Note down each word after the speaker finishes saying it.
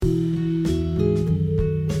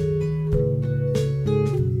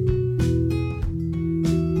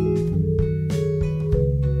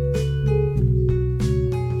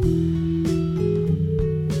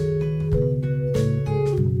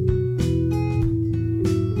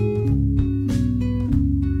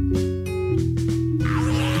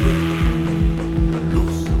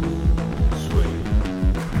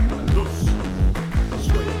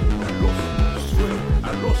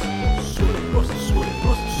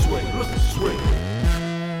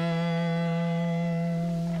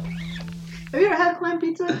clam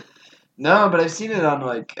pizza? No, but I've seen it on,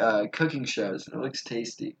 like, cooking shows, and it looks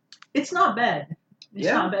tasty. It's not bad. It's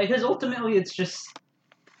Yeah. not bad, because ultimately it's just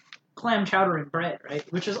clam chowder and bread, right?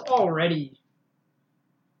 Which is already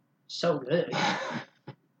so good.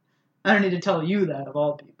 I don't need to tell you that, of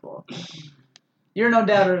all people. You're no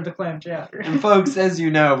doubter of the clam chowder. And folks, as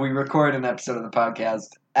you know, we record an episode of the podcast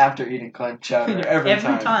after eating clam chowder every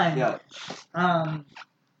time. Yeah.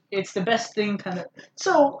 It's the best thing, kind of.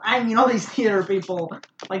 So, I mean, all these theater people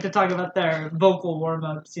like to talk about their vocal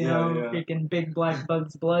warm-ups, freaking Big Black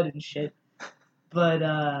Bug's Blood and shit. But,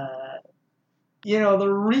 the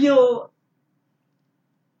real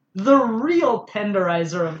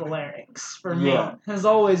tenderizer of the larynx, for me, has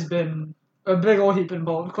always been a big old heaping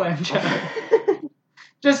bowl of clam chowder.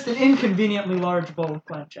 Just an inconveniently large bowl of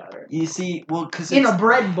clam chowder. You see, well, because in a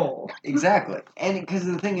bread bowl. Exactly. And because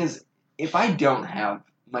the thing is, if I don't have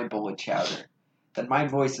my bowl of chowder, then my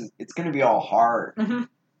voice it's going to be all hard. Mm-hmm.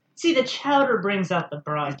 See, the chowder brings out the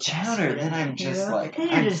broadcast. The chowder, then I'm just like...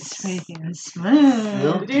 You're just speaking smooth.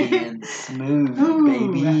 Silky and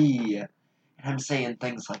smooth, baby. And I'm saying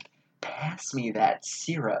things like, pass me that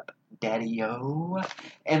syrup, daddy-o.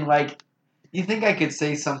 And, like, you think I could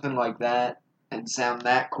say something like that and sound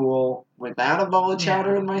that cool without a bowl of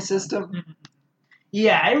chowder in my system? Mm-hmm.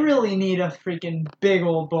 Yeah, I really need a freaking big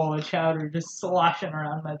old bowl of chowder just sloshing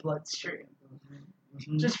around my bloodstream.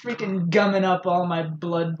 Mm-hmm. Just freaking gumming up all my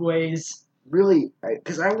bloodways. Really,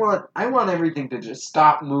 because I want everything to just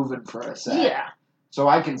stop moving for a second. Yeah. So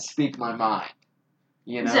I can speak my mind.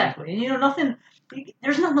 Exactly. And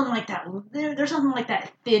there's nothing like that. There's nothing like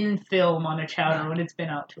that thin film on a chowder when it's been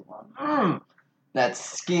out too long. That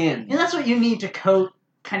skin. And that's what you need to coat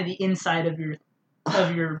kind of the inside of your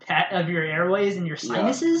airways and your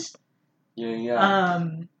sinuses. Yeah.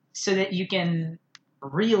 So that you can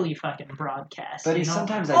really fucking broadcast. But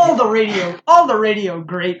sometimes all the radio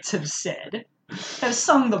greats have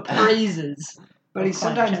sung the praises. But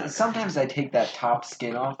sometimes I take that top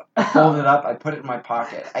skin off, I fold it up, I put it in my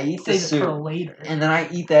pocket, I eat the soup, for later. And then I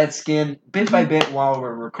eat that skin bit by bit while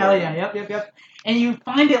we're recording. Hell yeah, yep. And you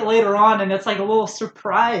find it later on, and it's like a little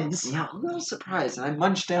surprise. Yeah, a little surprise. And I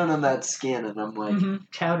munch down on that skin, and I'm like... Mm-hmm.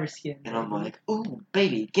 Chowder skin. And I'm like, ooh,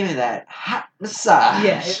 baby, give me that hot massage.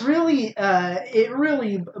 Yeah, it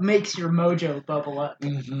really makes your mojo bubble up.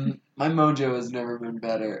 Mm-hmm. My mojo has never been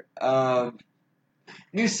better.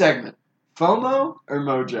 New segment. FOMO or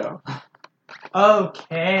Mojo?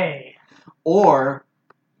 Okay. Or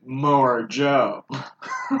More Joe.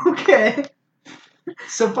 Okay.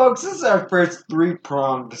 So, folks, this is our first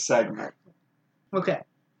three-pronged segment. Okay.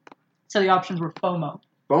 So the options were FOMO.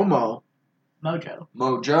 FOMO. Mojo.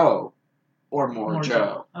 Mojo. Or More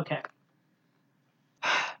Joe. Okay.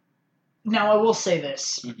 Now, I will say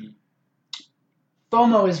this. Mm-hmm.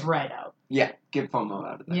 FOMO is right out. Yeah, get FOMO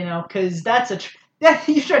out of there. Because that's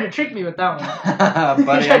you tried to trick me with that one.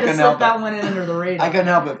 Buddy, you tried to slip that one in under the radar. I couldn't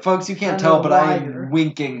help it. Folks, you can't tell, but I am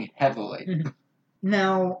winking heavily. Mm-hmm.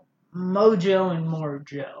 Now, Mojo and More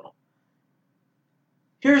Joe.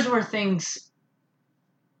 Here's where I'm going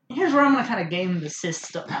to kind of game the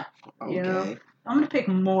system. Okay. I'm going to pick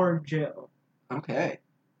More Joe. Okay.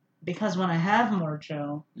 Because when I have More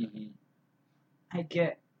Joe, mm-hmm. I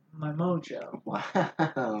get my mojo.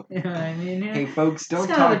 Wow. You know what I mean? Hey, folks, don't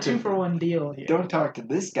talk to... It's kind of a 2-for-1 deal here. Don't talk to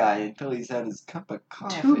this guy until he's had his cup of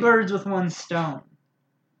coffee. 2 birds with 1 stone.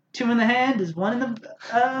 2 in the hand is 1 in the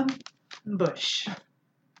bush.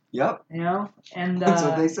 Yep. And that's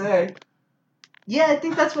what they say. Yeah, I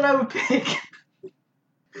think that's what I would pick.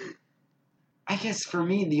 I guess for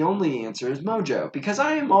me, the only answer is mojo, because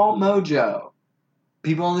I am all mojo.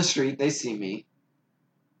 People on the street, they see me,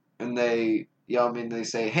 and they yell at me and they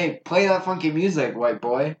say, "Hey, play that funky music, white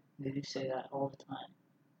boy." They do say that all the time.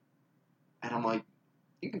 And I'm like,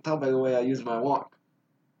 you can tell by the way I use my walk.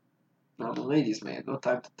 I'm a ladies' man, no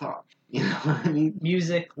time to talk. You know what I mean?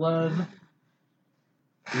 Music, love.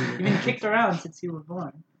 You've been kicked around since you were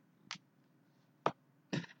born.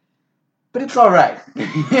 But it's alright.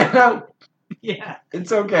 Yeah.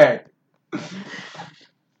 It's okay.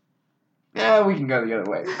 Yeah, we can go the other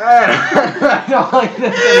way. I don't like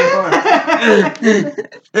this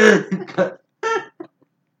anymore.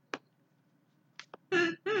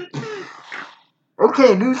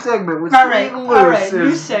 Okay, new segment with Alright,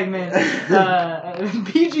 new segment.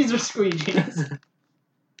 PGs or squeegees?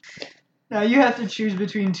 Now you have to choose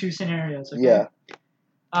between 2 scenarios, okay?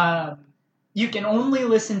 Yeah. You can only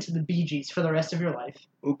listen to the Bee Gees for the rest of your life,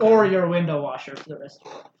 or your window washer for the rest of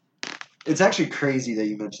your life. It's actually crazy that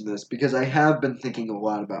you mentioned this, because I have been thinking a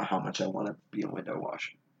lot about how much I want to be a window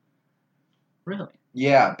washer. Really?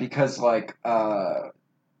 Yeah, because,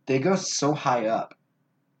 they they go so high up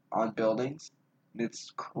on buildings.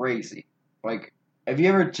 It's crazy. Like, have you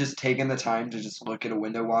ever just taken the time to just look at a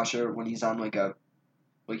window washer when he's on like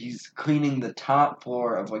he's cleaning the top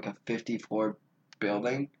floor of like a 50-floor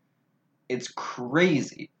building? It's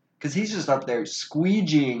crazy. Because he's just up there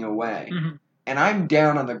squeegeeing away. Mm-hmm. And I'm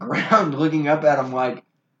down on the ground looking up at him like,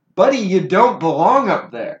 buddy, you don't belong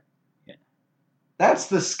up there. Yeah. That's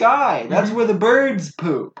the sky. That's where the birds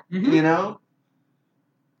poop. Mm-hmm. You know?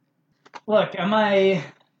 Look, am I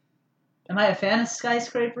a fan of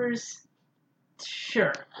skyscrapers?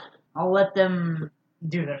 Sure. I'll let them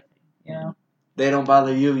do their thing, you know? They don't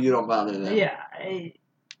bother you, you don't bother them. Yeah, I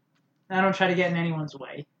don't try to get in anyone's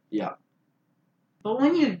way. Yeah. But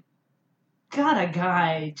when you got a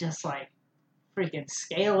guy just like freaking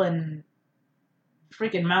scaling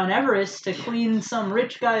freaking Mount Everest to clean some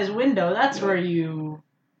rich guy's window, that's where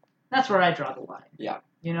I draw the line. Yeah.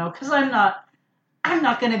 You know, because I'm not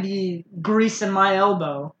gonna be greasing my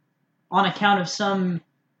elbow on account of some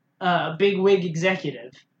big wig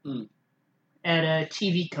executive at a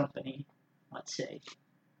TV company, let's say,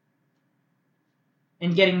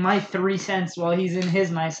 and getting my 3 cents while he's in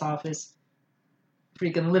his nice office,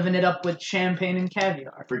 freaking living it up with champagne and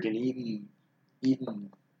caviar. Freaking eating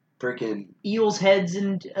freaking Eel's heads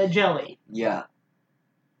and jelly. Yeah.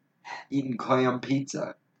 Eating clam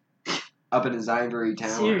pizza up in his ivory tower.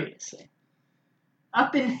 Seriously.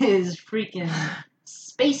 Up in his freaking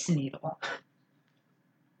Space Needle.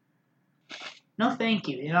 No, thank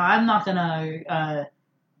you. You know, I'm not gonna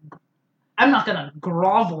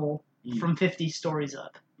grovel from 50 stories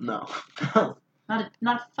up. No. Not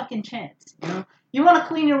a fucking chance. You know, you want to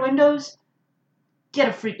clean your windows? Get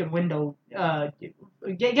a freaking window. Get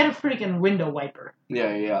a freaking window wiper.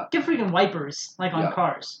 Yeah. Get freaking wipers like on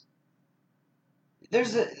cars.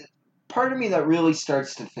 There's a part of me that really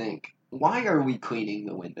starts to think, why are we cleaning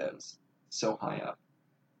the windows so high up?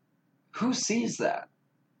 Who sees that?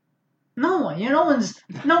 No one. You know,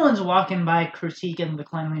 no one's walking by critiquing the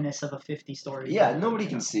cleanliness of a 50-story. Yeah, nobody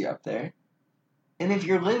can see up there. And if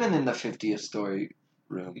you're living in the 50th story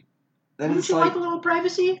room, then Wouldn't it's you like a little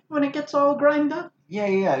privacy when it gets all grimed up?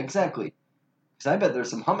 Yeah, exactly. Because I bet there's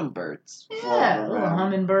some hummingbirds. Yeah, little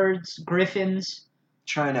hummingbirds, griffins,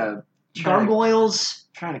 gargoyles.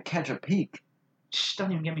 Trying to catch a peek. Shh,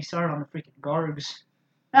 don't even get me started on the freaking gargs.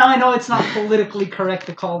 Now I know it's not politically correct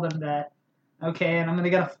to call them that. Okay, and I'm gonna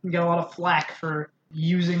get a lot of flack for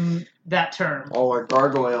using that term. All our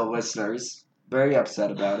gargoyle listeners very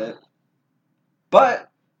upset about it. But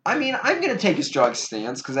I mean, I'm going to take a strong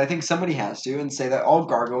stance because I think somebody has to and say that all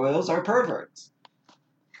gargoyles are perverts.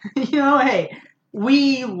 You know, hey,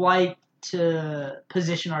 we like to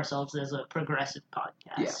position ourselves as a progressive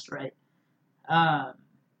podcast, right?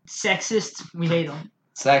 Sexist, we hate them.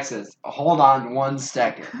 Sexist. Hold on 1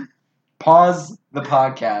 second. Pause the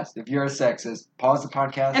podcast. If you're a sexist, pause the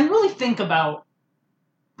podcast. And really think about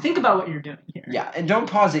what you're doing here. Yeah, and don't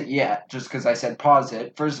pause it yet, just because I said pause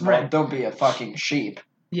it. First of all, don't be a fucking sheep.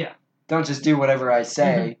 Yeah. Don't just do whatever I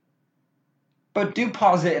say. But do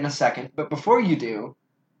pause it in a second. But before you do,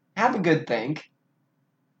 have a good think.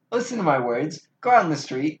 Listen to my words. Go out in the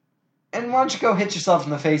street. And why don't you go hit yourself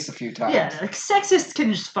in the face a few times? Yeah, like sexists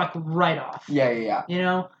can just fuck right off. Yeah. You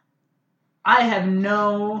know? I have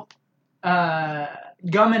no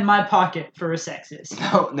gum in my pocket for a sexist.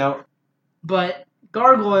 No. But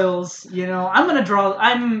gargoyles, you know, I'm gonna draw a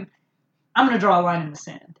line in the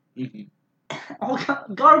sand.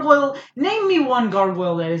 Name me one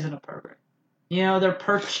gargoyle that isn't a pervert. You know, they're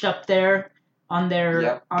perched up there on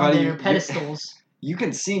their pedestals. You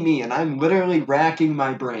can see me, and I'm literally racking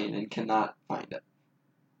my brain and cannot find it.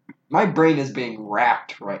 My brain is being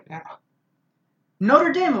racked right now.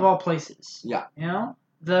 Notre Dame, of all places. Yeah. You know,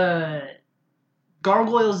 the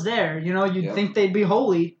gargoyles there. You know, you'd think they'd be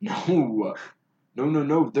holy. No.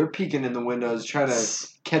 They're peeking in the windows, trying to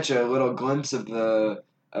catch a little glimpse of old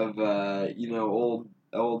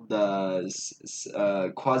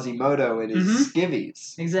Quasimodo and his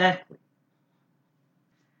skivvies. Exactly.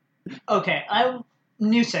 Okay,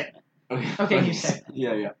 new segment. Okay, new segment.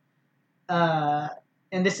 Yeah.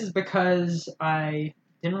 And this is because I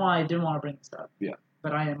didn't want to bring this up. Yeah.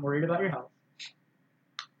 But I am worried about your health.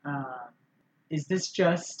 Is this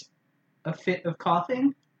just a fit of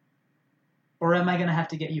coughing? Or am I going to have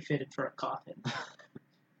to get you fitted for a coffin?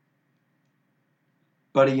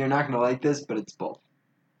 Buddy, you're not going to like this, but it's both.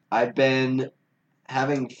 I've been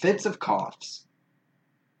having fits of coughs,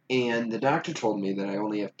 and the doctor told me that I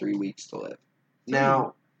only have 3 weeks to live.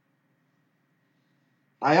 Now,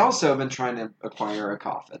 I also have been trying to acquire a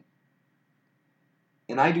coffin,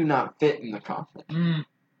 and I do not fit in the coffin.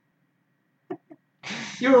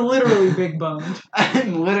 You're literally big boned.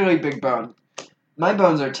 I'm literally big boned. My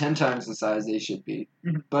bones are 10 times the size they should be.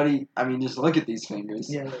 Mhm. Buddy, I mean, just look at these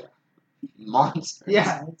fingers. Yeah. Monsters.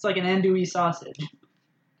 Yeah, it's like an andouille sausage.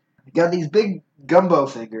 Got these big gumbo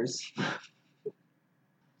fingers.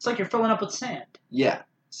 It's like you're filling up with sand. Yeah.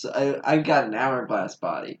 So I've got an hourglass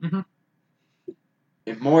body. Mhm.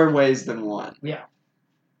 In more ways than one. Yeah.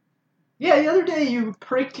 Yeah, the other day you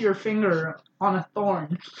pricked your finger on a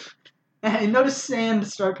thorn, and I noticed sand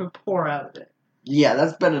start to pour out of it. Yeah,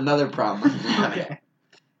 that's been another problem I'm having. Okay.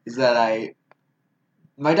 Is that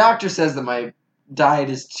my doctor says that my diet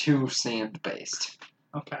is too sand-based.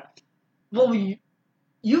 Okay. Well,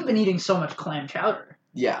 you've been eating so much clam chowder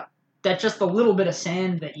Yeah. that just the little bit of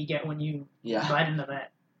sand that you get when you Yeah. bite into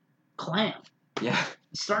that clam Yeah.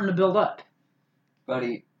 is starting to build up.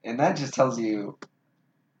 Buddy, and that just tells you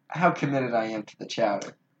how committed I am to the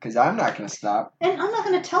chowder. Because I'm not going to stop. And I'm not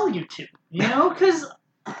going to tell you to, you know, because...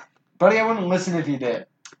 Buddy, I wouldn't listen if you did.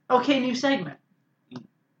 Okay, new segment.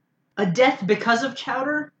 A death because of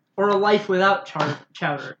chowder or a life without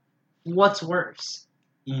chowder? What's worse?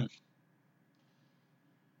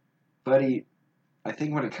 Buddy, I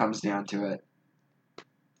think when it comes down to it,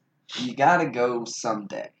 you gotta go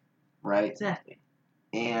someday, right? Exactly.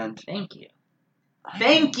 And Thank you.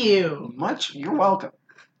 Thank you! You're welcome.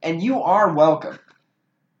 And you are welcome.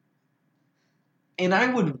 And I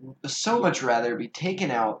would so much rather be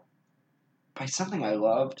taken out by something I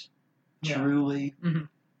loved, Yeah. truly, Mhm.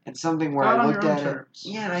 and something where Not I on looked your own at it. terms.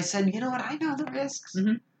 Yeah, and I said, you know what? I know the risks.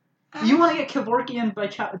 Mhm. You want to get Kevorkian by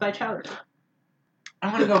chowder. I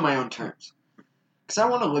want to go on my own terms. Because I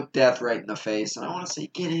want to look death right in the face, and I want to say,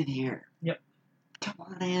 get in here. Yep. Come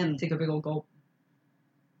on in. Take a big old gulp.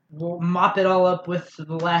 We'll mop it all up with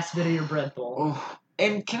the last bit of your bread bowl. Oh.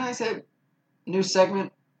 And can I say, new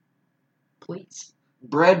segment, Please.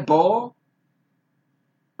 bread bowl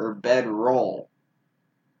or bed roll?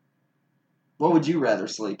 What would you rather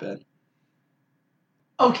sleep in?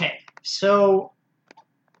 Okay, so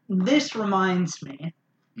this reminds me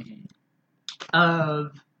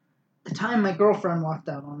of the time my girlfriend walked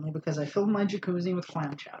out on me because I filled my jacuzzi with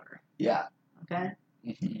clam chowder. Yeah. Okay?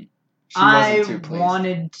 She I wasn't too pleased.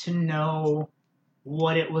 wanted to know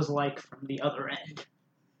what it was like from the other end.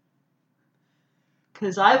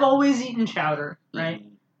 Because I've always eaten chowder, right?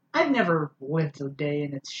 I've never lived a day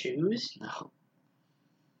in its shoes. No.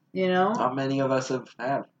 You know? Not many of us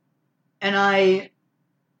have. And I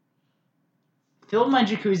filled my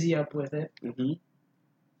jacuzzi up with it. Mm-hmm.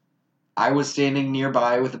 I was standing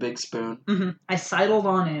nearby with a big spoon. Mm-hmm. I sidled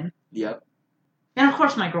on in. Yep. And of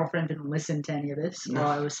course my girlfriend didn't listen to any of this No.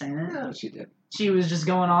 while I was saying it. No, she didn't. She was just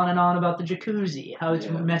going on and on about the jacuzzi, how it's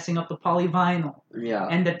messing up the polyvinyl, Yeah.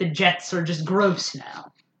 and that the jets are just gross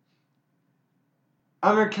now.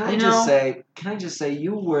 Amr, can I just say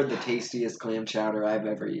you were the tastiest clam chowder I've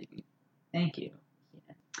ever eaten. Thank you.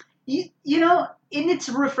 You know, and it's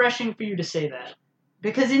refreshing for you to say that.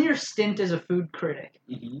 Because in your stint as a food critic,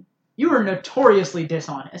 you were notoriously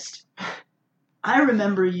dishonest. I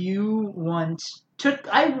remember you once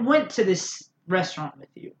I went to this restaurant with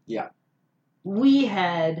you. Yeah. We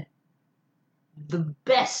had the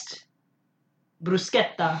best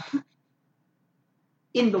bruschetta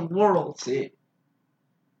in the world. See.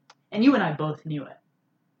 And you and I both knew it.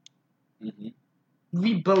 Mm-hmm.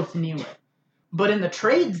 We both knew it. But in the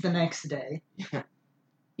trades the next day,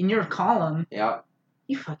 in your column,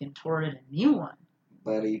 you fucking tore it a new one.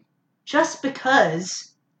 Buddy. Just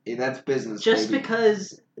because... Hey, that's business, Just baby.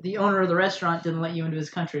 because the owner of the restaurant didn't let you into his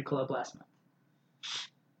country club last month.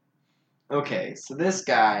 Okay, so this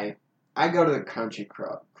guy, I go to the country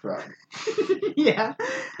club. Yeah.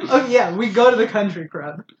 Oh, yeah, we go to the country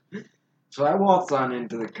club. So I waltz on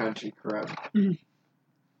into the country club. Mm-hmm.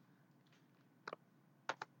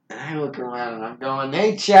 And I look around and I'm going,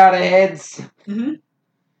 hey, chowder heads. Mm-hmm.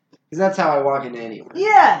 Because that's how I walk into anywhere.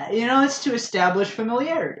 Yeah, you know, it's to establish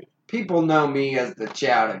familiarity. People know me as the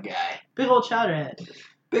chowder guy. Big old chowder head.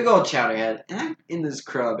 Big old chowder head. And I'm in this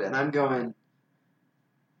club and I'm going,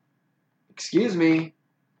 excuse me,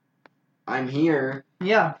 I'm here.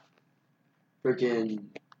 Yeah. Freaking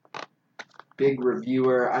big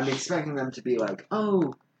reviewer. I'm expecting them to be like,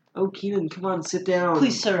 oh, Keenan, come on, sit down.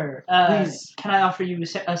 Please, sir. Please. Can I offer you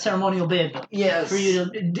a ceremonial bib? Yes. For you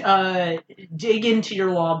to dig into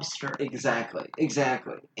your lobster. Exactly.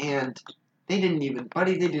 And they didn't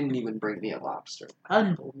even bring me a lobster.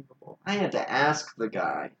 Unbelievable. I had to ask the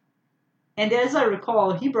guy. And as I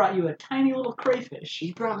recall, he brought you a tiny little crayfish.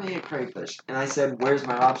 He brought me a crayfish. And I said, where's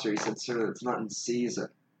my lobster? He said, sir, it's not in season.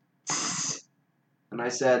 And I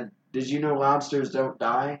said, did you know lobsters don't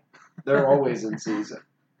die? They're always in season.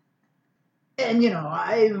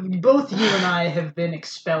 And, both you and I have been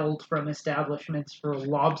expelled from establishments for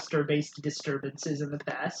lobster-based disturbances in the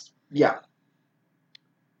past. Yeah.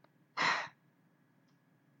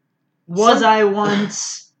 Was I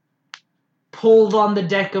once pulled on the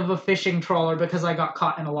deck of a fishing trawler because I got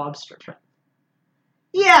caught in a lobster trap?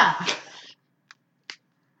 Yeah!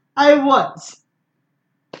 I was.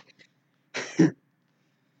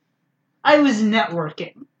 I was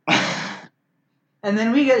networking. And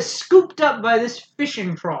then we get scooped up by this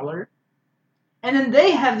fishing trawler. And then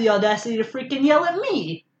they have the audacity to freaking yell at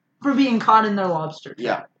me for being caught in their lobster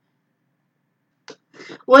trap. Yeah.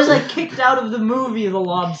 Was I kicked out of the movie The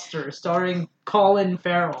Lobster, starring Colin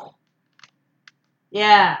Farrell?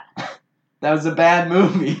 Yeah. That was a bad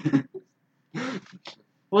movie.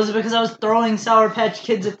 Was it because I was throwing Sour Patch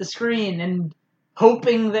Kids at the screen and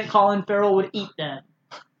hoping that Colin Farrell would eat them?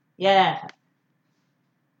 Yeah.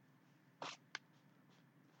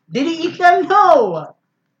 Did he eat them? No!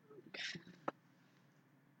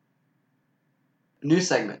 New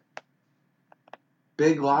segment.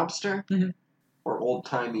 Big Lobster Mhm. or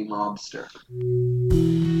old-timey Mobster?